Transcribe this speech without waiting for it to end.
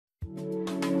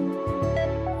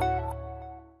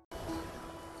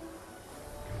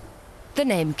The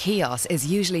name Chios is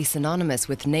usually synonymous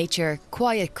with nature,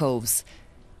 quiet coves,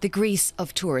 the Greece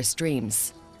of tourist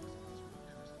dreams.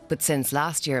 But since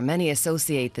last year, many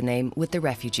associate the name with the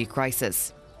refugee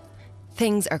crisis.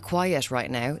 Things are quiet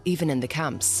right now, even in the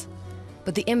camps.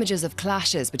 But the images of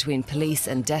clashes between police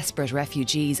and desperate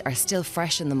refugees are still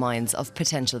fresh in the minds of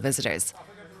potential visitors.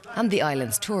 And the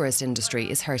island's tourist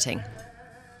industry is hurting.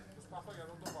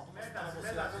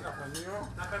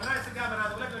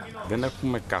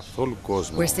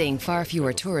 We're seeing far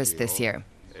fewer tourists this year.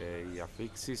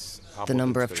 The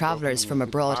number of travellers from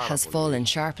abroad has fallen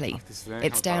sharply.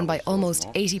 It's down by almost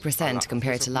 80%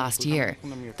 compared to last year.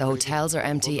 The hotels are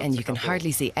empty and you can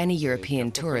hardly see any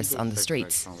European tourists on the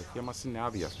streets.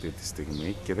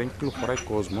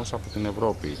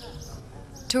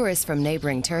 Tourists from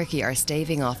neighbouring Turkey are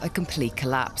staving off a complete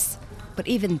collapse. But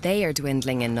even they are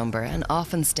dwindling in number and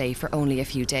often stay for only a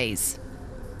few days.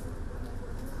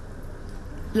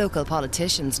 Local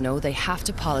politicians know they have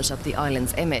to polish up the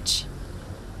island's image.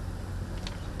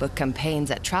 But campaigns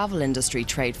at travel industry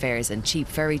trade fairs and cheap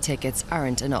ferry tickets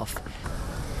aren't enough.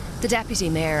 The deputy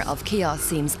mayor of Chios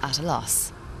seems at a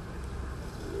loss.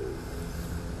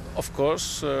 Of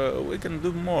course, we can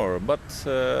do more, but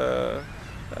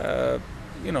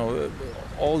you know,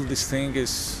 all this thing is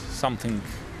something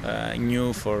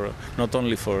new for not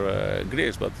only for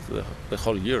Greece but the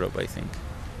whole Europe, I think.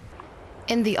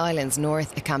 In the island's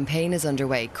north, a campaign is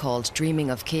underway called Dreaming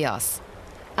of Chios.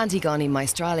 Antigone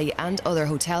Maestrali and other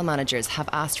hotel managers have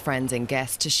asked friends and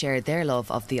guests to share their love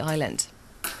of the island.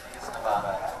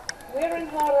 We're in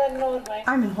Holland.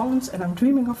 I'm in Holland and I'm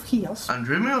dreaming of Chios. I'm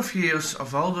dreaming of Chios,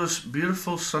 of all those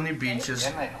beautiful sunny beaches.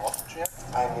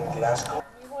 I'm in Glasgow.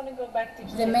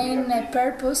 The main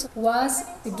purpose was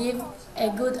to give a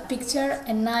good picture,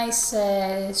 a nice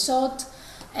shot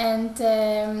and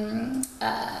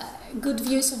good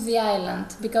views of the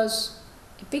island, because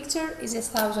a picture is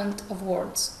 1,000 of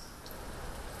words.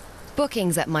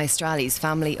 Bookings at Maestrali's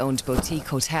family-owned boutique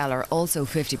hotel are also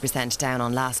 50% down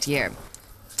on last year.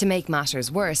 To make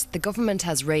matters worse, the government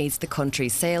has raised the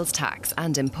country's sales tax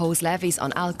and imposed levies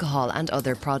on alcohol and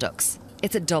other products.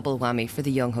 It's a double whammy for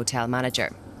the young hotel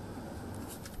manager.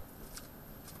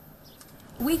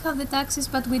 We have the taxes,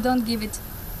 but we don't give it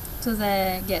to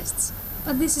the guests.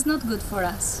 But this is not good for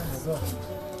us.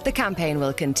 The campaign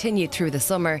will continue through the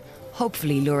summer,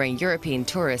 hopefully luring European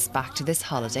tourists back to this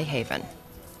holiday haven.